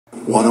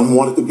One of them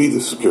wanted to be the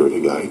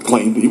security guy. He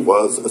claimed he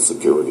was a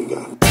security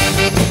guy.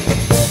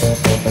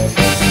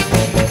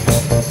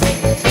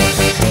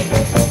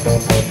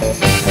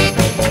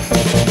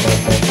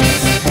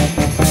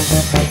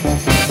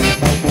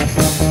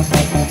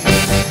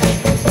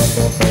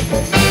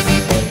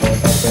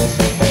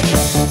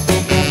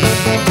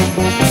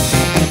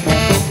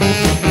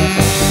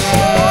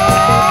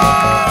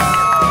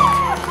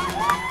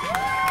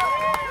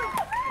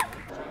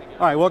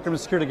 All right, welcome to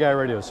Security Guy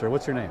Radio, sir.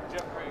 What's your name?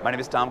 My name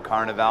is Tom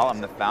Carnival.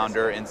 I'm the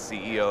founder and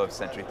CEO of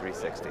Sentry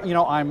 360. You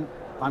know, I'm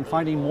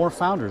finding more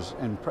founders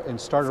and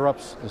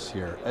starter-ups this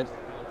year.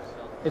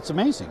 It's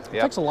amazing.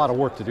 It takes a lot of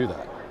work to do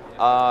that.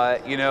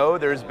 You know,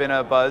 there's been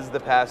a buzz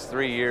the past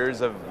 3 years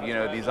of, you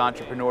know, these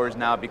entrepreneurs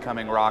now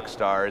becoming rock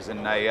stars,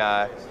 and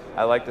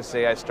I like to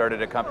say I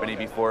started a company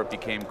before it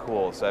became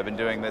cool. So I've been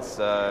doing this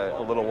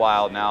a little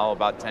while now,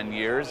 about 10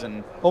 years.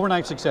 And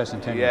overnight success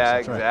in 10 years. Yeah,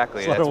 that's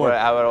exactly. Right. That's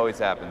how it always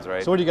happens,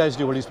 right? So what do you guys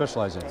do? What do you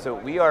specialize in? So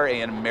we are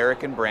an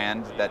American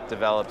brand that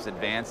develops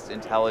advanced,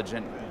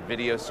 intelligent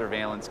video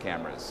surveillance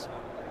cameras.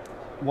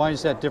 Why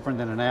is that different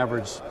than an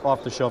average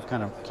off-the-shelf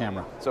kind of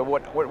camera? So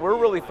what we're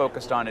really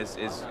focused on is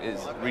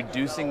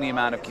reducing the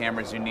amount of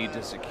cameras you need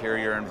to secure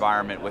your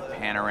environment with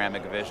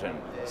panoramic vision.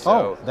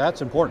 So,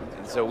 that's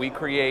important. So we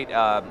create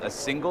a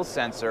single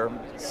sensor,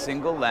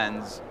 single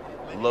lens,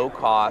 low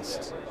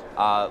cost,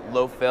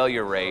 low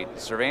failure rate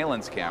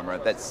surveillance camera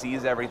that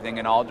sees everything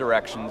in all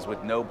directions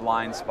with no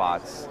blind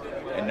spots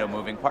and no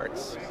moving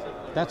parts.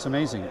 That's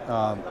amazing.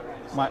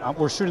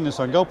 We're shooting this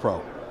on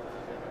GoPro,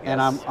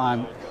 and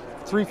I'm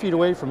 3 feet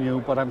away from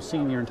you, but I'm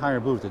seeing your entire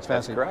booth. It's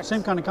fascinating. That's correct.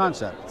 Same kind of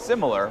concept.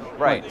 Similar,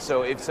 right?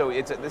 So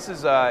this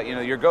is you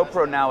know, your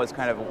GoPro now is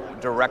kind of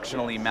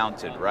directionally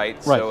mounted,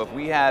 right? So if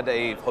we had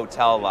a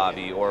hotel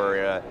lobby or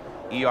a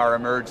ER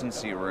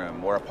emergency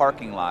room or a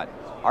parking lot,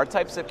 our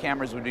types of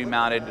cameras would be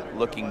mounted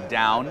looking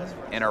down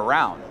and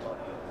around.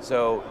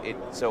 So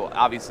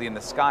obviously in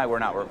the sky we're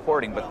not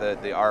recording,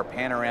 but our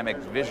panoramic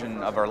vision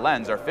of our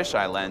lens, our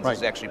fisheye lens,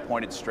 is actually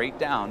pointed straight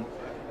down.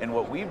 And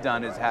what we've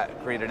done is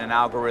created an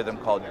algorithm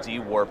called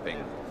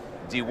Dwarping.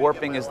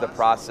 Dwarping is the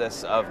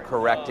process of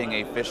correcting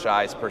a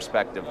fisheye's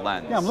perspective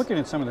lens. Yeah, I'm looking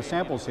at some of the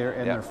samples here,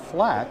 and they're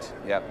flat,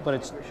 but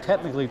it's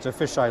a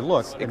fisheye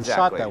look and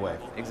shot that way.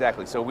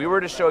 Exactly. So we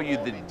were to show you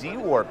the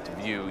dewarped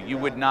view, you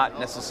would not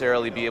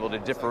necessarily be able to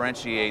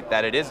differentiate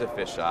that it is a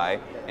fisheye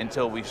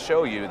until we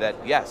show you that,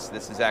 yes,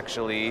 this is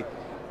actually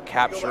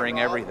capturing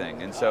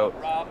everything. And so,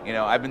 you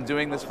know, I've been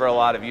doing this for a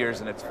lot of years,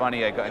 and it's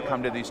funny, I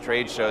come to these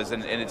trade shows,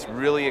 and it's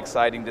really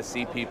exciting to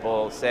see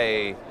people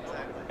say,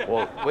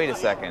 well, wait a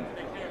second,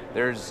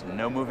 there's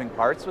no moving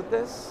parts with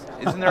this?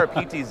 Isn't there a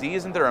PTZ?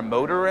 Isn't there a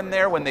motor in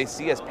there when they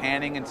see us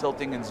panning and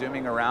tilting and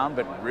zooming around?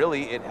 But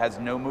really, it has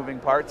no moving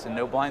parts and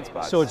no blind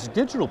spots. So it's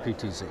digital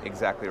PTZ.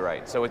 Exactly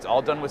right. So it's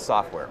all done with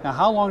software. Now,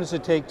 how long does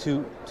it take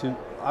to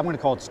I'm going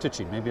to call it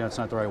stitching. Maybe that's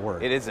not the right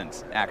word. It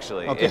isn't,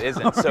 actually. Okay. It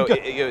isn't. So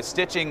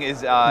stitching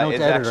is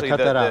actually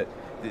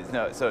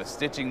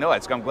stitching, no,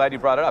 I'm glad you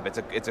brought it up.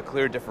 It's a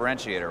clear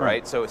differentiator,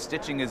 right? So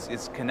stitching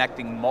is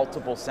connecting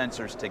multiple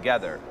sensors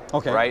together,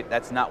 right?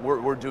 That's not,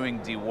 we're doing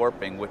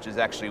dewarping, which is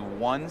actually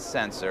one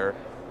sensor,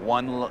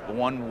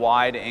 one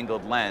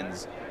wide-angled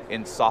lens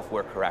in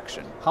software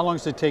correction. How long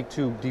does it take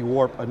to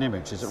dewarp an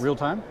image? Is it real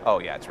time? Oh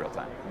yeah, it's real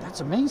time.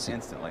 That's amazing.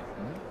 Instantly.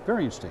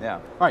 Very interesting. Yeah.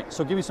 All right,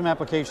 so give me some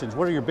applications.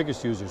 What are your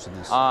biggest users in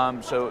this?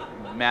 So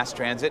mass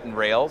transit and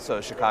rail, so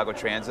Chicago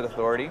Transit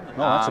Authority. Oh,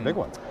 that's a big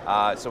one.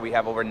 So we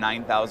have over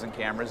 9,000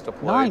 cameras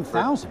deployed.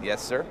 9,000?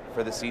 Yes, sir,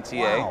 for the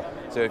CTA. Wow.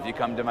 So if you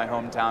come to my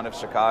hometown of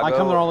Chicago. I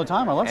come there all the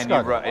time. I love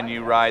Chicago. And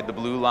you ride the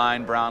blue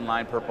line, brown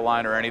line, purple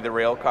line, or any of the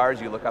rail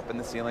cars, you look up in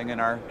the ceiling and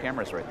our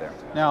cameras right there.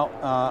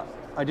 Now,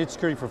 I did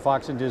security for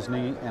Fox and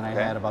Disney, and I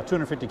had about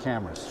 250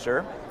 cameras.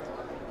 Sure.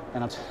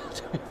 And I'll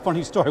tell you a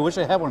funny story. I wish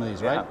I had one of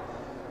these, right?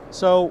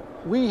 So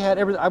we had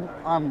everything.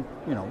 I'm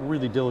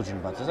really diligent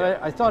about this.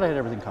 I thought I had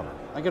everything covered.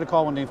 I get a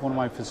call one day from one of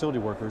my facility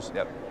workers.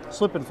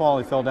 Slip and fall,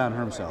 he fell down and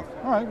hurt himself.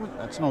 All right,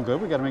 that's no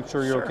good. We got to make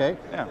sure you're okay.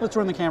 Yeah. Let's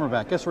run the camera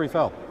back. Guess where he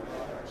fell?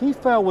 He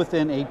fell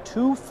within a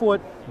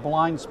 2-foot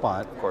blind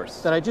spot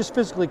that I just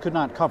physically could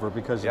not cover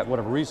because of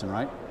whatever reason,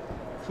 right?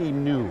 He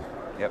knew.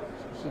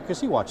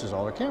 Because he watches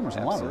all the cameras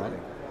in a lot of them,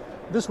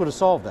 right? This would have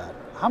solved that.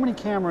 How many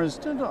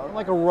cameras,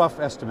 like a rough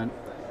estimate,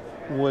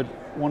 would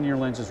one of your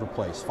lenses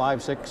replace?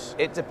 5, 6?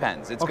 It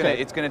depends. It's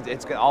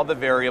gonna all the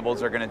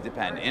variables are gonna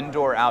depend.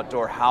 Indoor,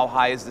 outdoor, how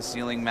high is the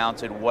ceiling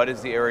mounted? What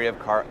is the area of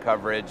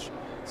coverage?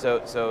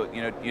 So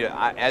you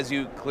know, as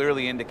you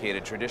clearly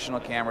indicated, traditional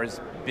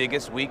cameras'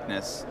 biggest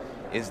weakness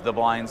is the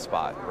blind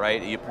spot,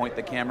 right? You point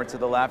the camera to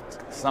the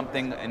left,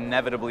 something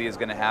inevitably is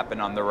going to happen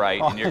on the right,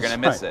 and you're going to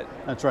miss it.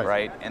 That's right.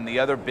 Right? And the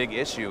other big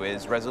issue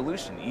is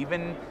resolution.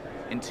 Even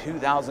in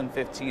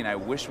 2015, I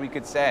wish we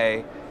could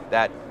say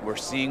that we're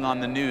seeing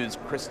on the news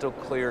crystal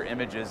clear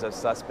images of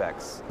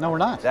suspects. No, we're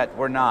not. That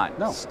we're not.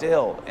 No.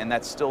 Still, and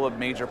that's still a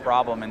major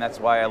problem, and that's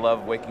why I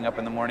love waking up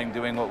in the morning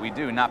doing what we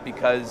do. Not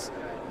because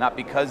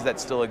that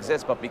still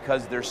exists, but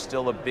because there's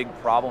still a big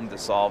problem to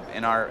solve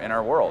in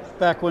our world.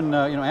 Back when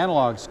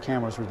analog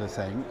cameras were the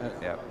thing,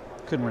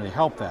 couldn't really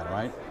help that,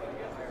 right?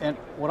 And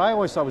what I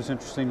always thought was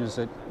interesting is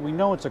that we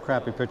know it's a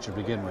crappy picture to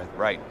begin with.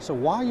 Right. So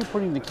why are you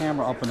putting the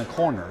camera up in the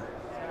corner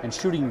and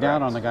shooting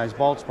down on the guy's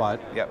bald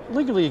spot? Yep.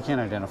 Legally, you can't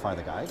identify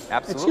the guy.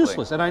 Absolutely. It's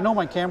useless. And I know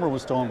my camera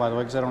was stolen, by the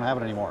way, because I don't have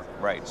it anymore.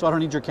 Right. So I don't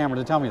need your camera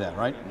to tell me that,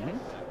 right?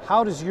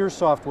 How does your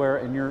software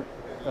and your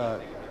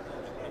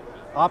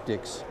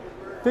optics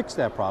fix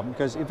that problem?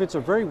 Because if it's a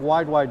very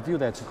wide view,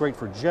 that's great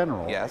for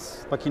general.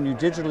 Yes. But can you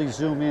digitally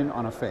zoom in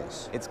on a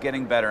face? It's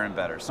getting better and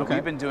better. So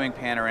we've been doing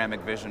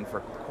panoramic vision for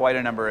quite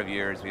a number of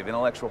years. We have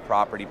intellectual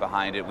property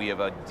behind it. We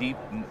have a deep,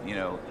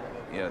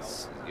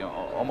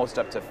 almost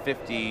up to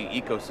 50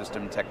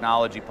 ecosystem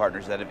technology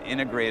partners that have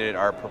integrated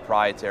our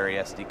proprietary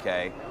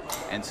SDK.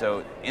 And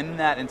so in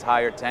that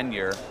entire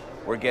tenure,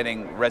 we're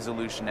getting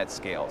resolution at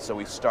scale. So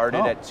we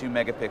started at 2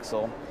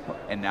 megapixel,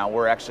 and now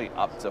we're actually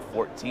up to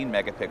 14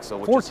 megapixel,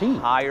 which is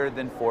higher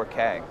than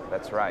 4K.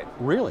 That's right.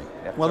 Really?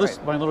 That's well,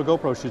 right. My little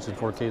GoPro shoots in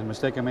 4K. The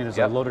mistake I made is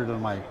I loaded it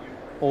on my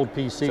old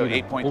PC. So and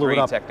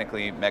 8.3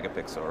 technically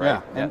megapixel,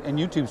 right? Yeah, and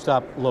YouTube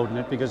stopped loading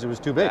it because it was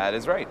too big. That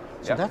is right.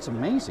 So that's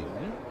amazing.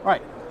 All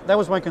right, that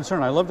was my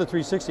concern. I love the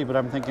 360, but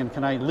I'm thinking,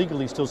 can I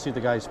legally still see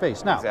the guy's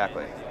face? Now,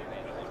 exactly.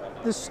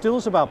 This still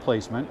is about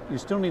placement. You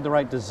still need the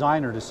right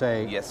designer to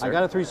say, yes, sir. I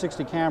got a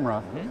 360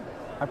 camera.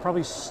 I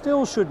probably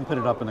still shouldn't put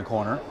it up in the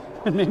corner.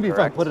 And maybe if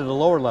I put it at a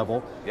lower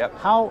level,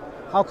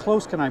 how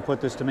close can I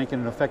put this to make it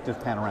an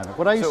effective panoramic?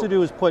 What I used to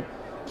do is put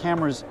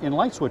cameras in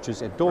light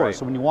switches at doors,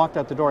 so when you walked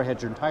out the door, I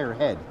had your entire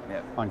head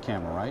on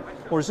camera, right?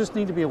 Or does this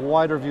need to be a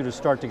wider view to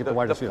start to get the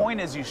wider field? The point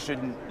is you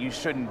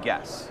shouldn't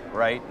guess,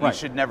 right? You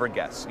should never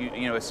guess.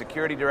 A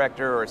security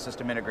director or a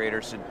system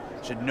integrator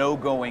should know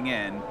going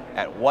in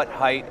at what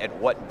height, at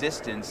what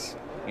distance,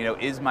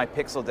 is my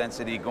pixel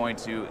density going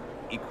to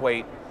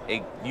equate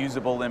a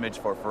usable image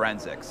for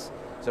forensics.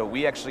 So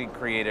we actually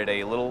created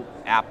a little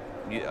app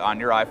on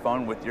your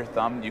iPhone with your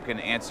thumb. You can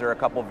answer a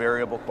couple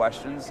variable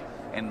questions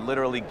and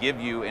literally give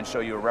you and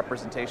show you a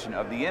representation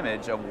of the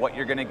image of what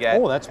you're going to get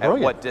at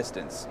what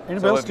distance.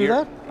 Anybody else do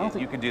that?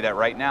 You can do that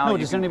right now. No,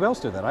 does anybody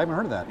else do that? I haven't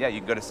heard of that. Yeah, you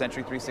can go to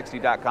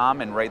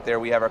Sentry360.com, and right there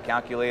we have our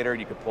calculator.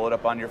 You can pull it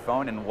up on your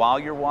phone, and while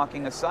you're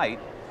walking a site,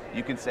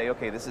 you can say,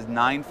 okay, this is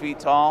 9 feet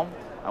tall.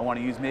 I want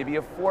to use maybe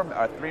a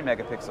 3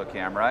 megapixel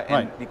camera,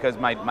 and because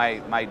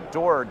my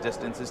door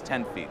distance is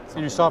 10 feet. And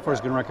your software is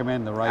going to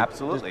recommend the right...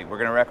 Absolutely. We're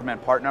going to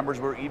recommend part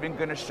numbers. We're even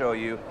going to show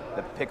you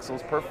the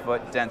pixels per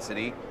foot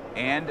density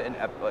and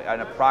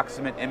an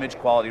approximate image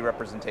quality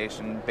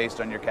representation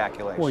based on your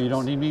calculations. Well, you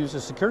don't need me as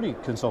a security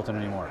consultant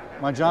anymore.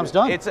 My job's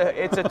done. It's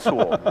a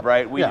tool,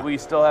 right? We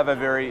still have a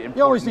very important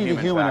You always need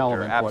a human factor.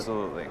 element.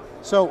 Absolutely.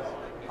 So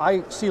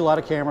I see a lot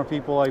of camera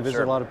people. I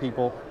visit a lot of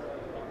people.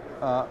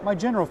 My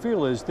general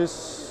feel is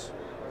this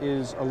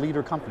is a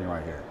leader company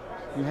right here.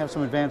 You have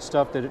some advanced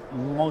stuff that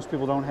most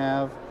people don't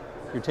have.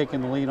 You're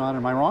taking the lead on.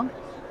 Am I wrong?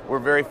 We're a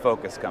very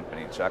focused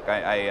company, Chuck.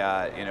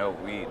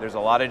 There's a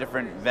lot of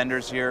different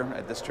vendors here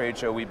at this trade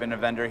show. We've been a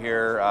vendor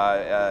here.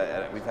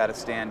 We've had a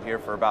stand here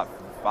for about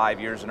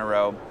 5 years in a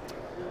row.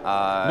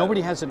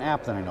 Nobody has an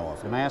app that I know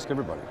of, and I ask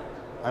everybody.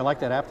 I like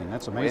that app thing.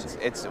 That's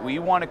amazing. We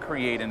want to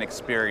create an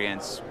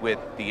experience with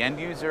the end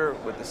user,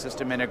 with the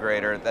system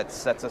integrator that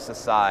sets us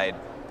aside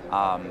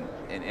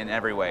in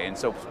every way. And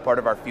so part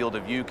of our field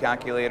of view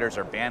calculators,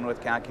 our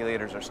bandwidth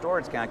calculators, our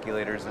storage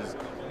calculators,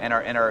 and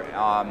our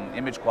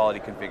image quality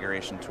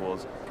configuration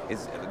tools,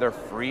 they're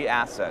free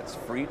assets,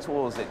 free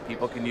tools that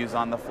people can use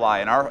on the fly.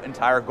 And our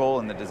entire goal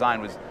in the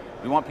design was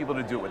we want people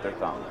to do it with their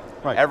thumb.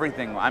 Right.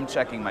 Everything. I'm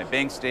checking my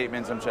bank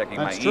statements, I'm checking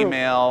my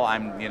email,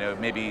 I'm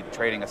maybe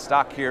trading a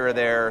stock here or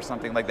there or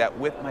something like that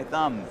with my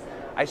thumb.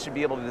 I should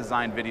be able to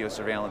design video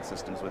surveillance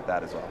systems with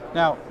that as well.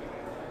 Now,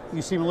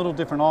 you seem a little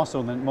different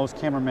also than most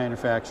camera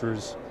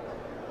manufacturers.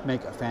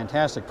 Make a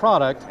fantastic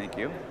product. Thank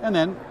you. And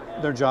then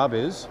their job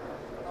is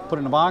put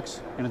it in a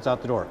box and it's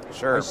out the door.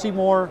 Sure. I see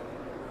more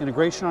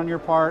integration on your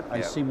part.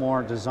 I see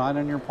more design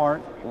on your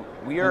part.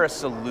 We are a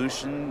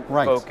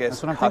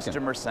solution-focused,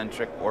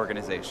 customer-centric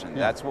organization.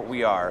 That's what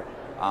we are.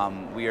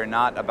 We are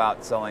not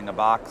about selling a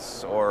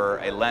box or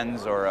a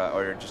lens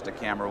or just a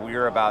camera. We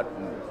are about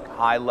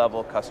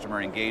high-level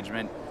customer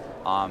engagement.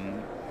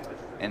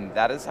 And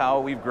that is how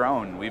we've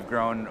grown. We've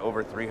grown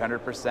over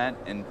 300%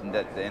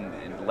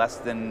 in less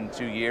than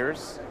 2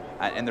 years.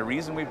 And the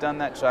reason we've done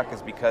that, Chuck,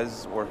 is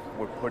because we're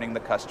putting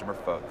the customer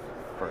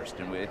first.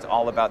 And it's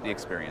all about the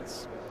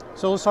experience.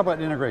 So let's talk about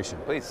integration.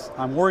 Please.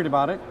 I'm worried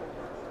about it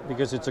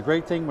because it's a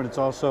great thing, but it's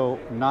also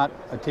not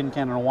a tin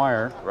can and a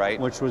wire,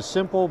 which was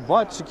simple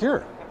but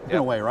secure in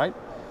a way, right?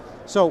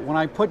 So when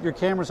I put your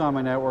cameras on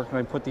my network and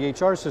I put the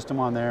HR system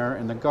on there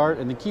and the guard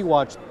and the key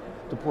watch,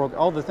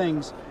 all the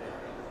things,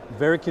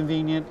 very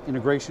convenient.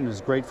 Integration is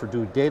great for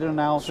doing data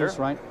analysis,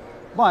 right?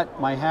 But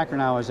my hacker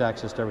now has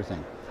access to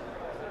everything.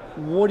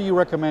 What do you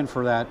recommend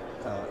for that,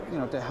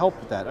 to help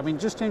with that? I mean,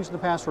 just changing the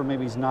password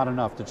maybe is not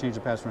enough to change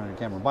the password on your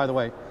camera. By the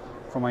way,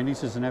 for my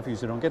nieces and nephews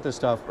who don't get this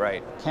stuff,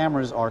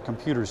 cameras are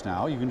computers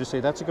now. You can just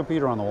say, that's a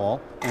computer on the wall,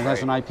 and it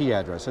has an IP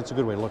address. That's a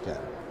good way to look at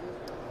it.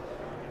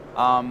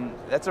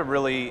 That's a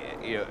really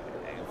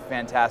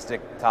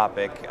fantastic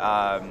topic.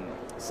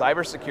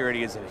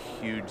 cybersecurity is a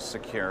huge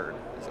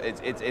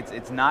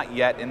it's not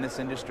yet in this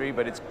industry,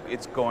 but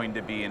it's going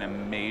to be in a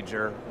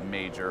major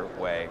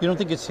way. You don't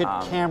think it's hit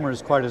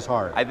cameras quite as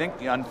hard? I think,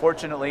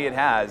 unfortunately, it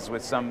has.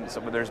 With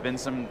there's been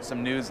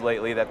some news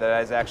lately that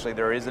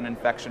there is an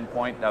infection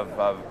point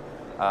of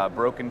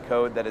broken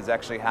code that has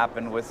actually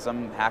happened with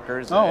some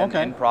hackers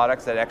and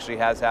products. That actually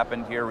has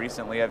happened here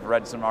recently. I've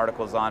read some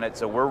articles on it,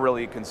 so we're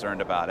really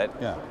concerned about it.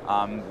 Yeah.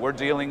 We're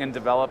dealing and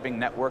developing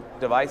network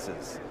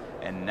devices,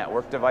 and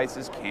network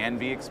devices can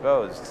be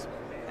exposed.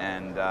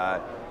 And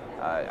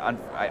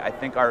I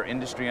think our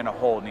industry in a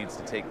whole needs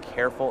to take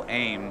careful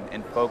aim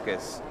and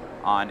focus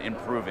on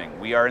improving.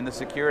 We are in the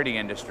security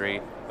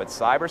industry, but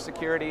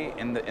cybersecurity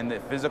in the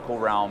physical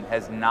realm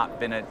has not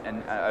been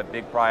a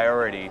big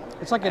priority.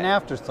 It's like an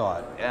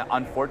afterthought.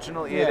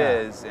 Unfortunately, it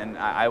is. And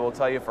I will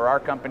tell you, for our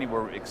company,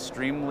 we're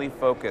extremely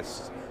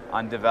focused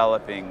on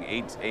developing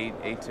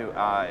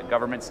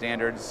government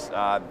standards.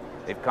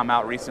 They've come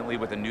out recently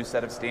with a new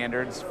set of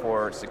standards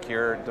for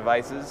secure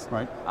devices.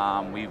 Right.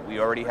 We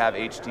already have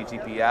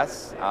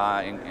HTTPS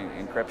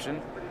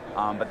encryption,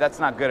 but that's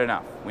not good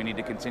enough. We need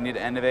to continue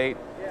to innovate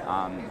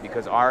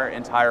because our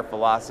entire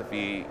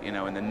philosophy,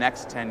 in the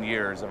next 10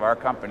 years of our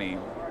company,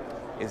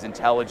 is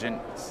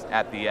intelligence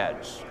at the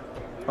edge.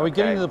 Are we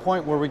getting to the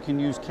point where we can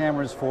use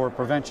cameras for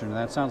prevention? And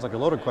that sounds like a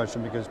loaded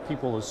question because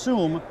people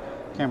assume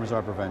cameras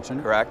are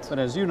prevention. Correct. But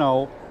as you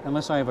know,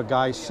 unless I have a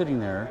guy sitting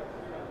there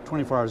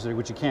 24 hours a day,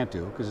 which you can't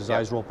do because his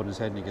eyes roll up in his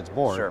head and he gets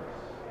bored. Sure.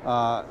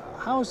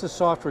 How is the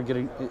software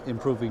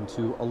improving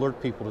to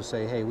alert people to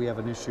say, hey, we have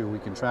an issue, we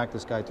can track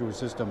this guy through a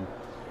system.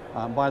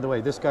 By the way,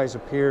 this guy's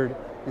appeared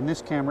in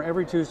this camera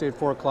every Tuesday at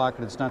 4 o'clock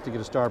and it's not to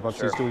get a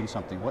Starbucks, he's doing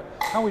something.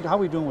 How are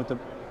we doing with the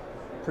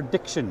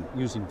prediction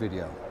using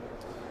video?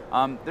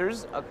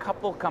 There's a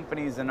couple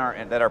companies that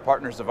are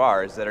partners of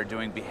ours that are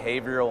doing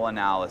behavioral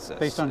analysis.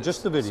 Based on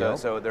just the video.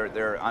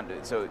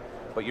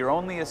 But you're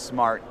only as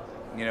smart,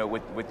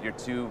 with your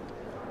two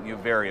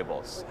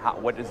variables.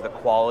 What is the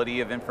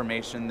quality of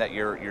information that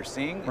you're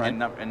seeing, right.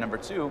 and number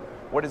two,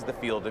 what is the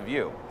field of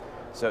view?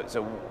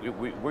 So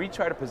we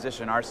try to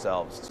position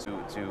ourselves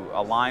to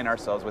align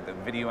ourselves with the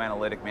video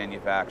analytic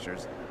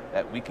manufacturers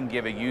that we can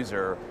give a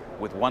user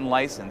with one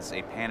license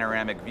a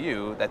panoramic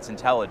view that's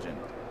intelligent.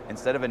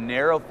 Instead of a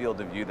narrow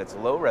field of view that's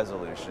low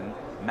resolution,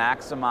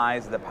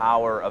 maximize the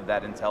power of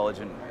that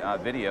intelligent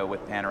video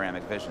with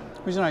panoramic vision.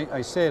 The reason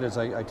I say it is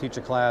I teach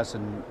a class,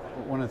 and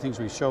one of the things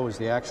we show is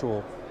the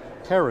actual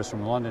terrorists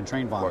from the London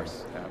train bombing. Of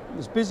course, yeah.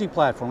 This busy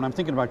platform, and I'm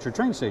thinking about your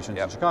train stations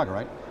in Chicago,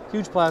 right?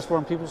 Huge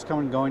platform, people's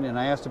coming and going, and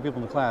I asked the people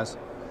in the class,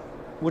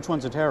 which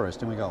one's a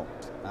terrorist? And we go,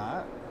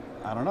 I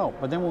don't know.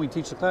 But then when we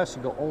teach the class,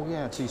 you go, oh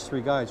yeah, it's these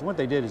three guys. And what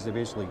they did is they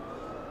basically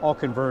all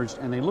converged,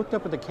 and they looked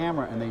up at the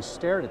camera, and they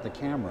stared at the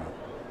camera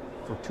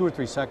for 2 or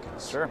 3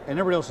 seconds. Sure. And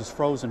everybody else is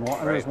frozen.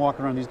 Everybody's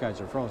walking around, these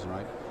guys are frozen,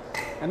 right?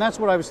 And that's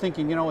what I was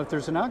thinking, if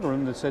there's an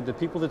algorithm that said the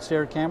people that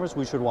stare at cameras,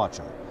 we should watch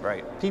them.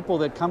 Right. People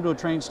that come to a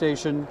train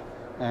station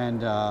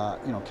and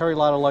carry a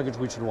lot of luggage,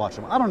 we should watch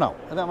them. I don't know,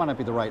 that might not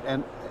be the right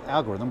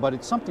algorithm, but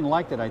it's something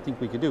like that I think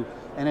we could do.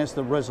 And as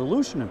the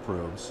resolution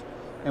improves,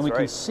 and we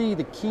can see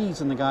the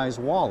keys in the guy's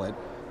wallet,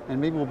 and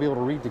maybe we'll be able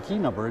to read the key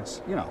number,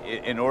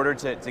 In order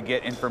to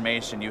get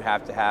information, you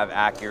have to have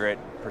accurate,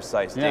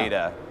 precise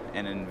data.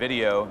 And in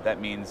video,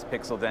 that means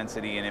pixel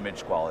density and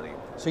image quality.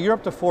 So you're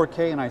up to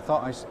 4K, and I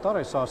thought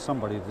I saw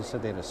somebody that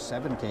said they had a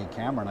 7K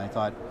camera, and I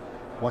thought,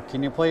 what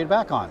can you play it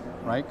back on,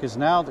 right? Because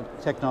now the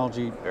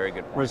technology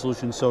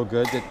resolution is so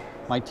good that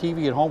my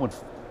TV at home would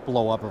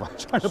blow up if I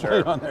tried to play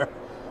it on there.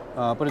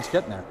 But it's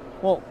getting there.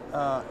 Well,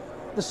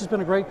 this has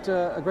been a great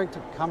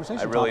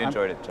conversation. I really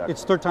enjoyed it, Chuck.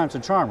 It's third time's a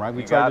charm, right?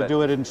 We tried to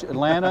do it in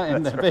Atlanta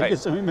and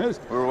Vegas, and we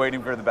missed. We were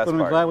waiting for the best part.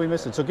 But I'm glad we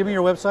missed it. So give me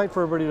your website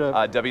for everybody to...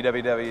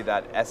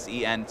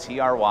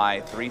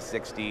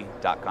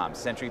 www.sentry360.com,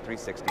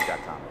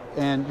 sentry360.com.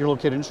 And you're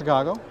located in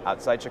Chicago?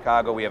 Outside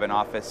Chicago. We have an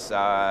office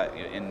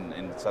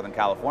in Southern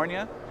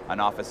California, an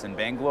office in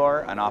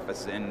Bangalore, an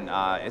office in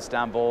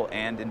Istanbul,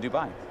 and in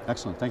Dubai.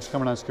 Excellent. Thanks for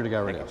coming on Security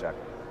Guy Radio. Thank you, Chuck.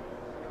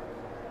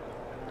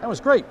 That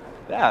was great.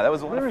 Yeah, that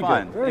was a lot of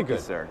fun. Very Thank good,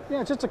 you, sir.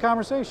 Yeah, it's just a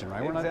conversation,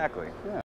 right? Exactly. Yeah.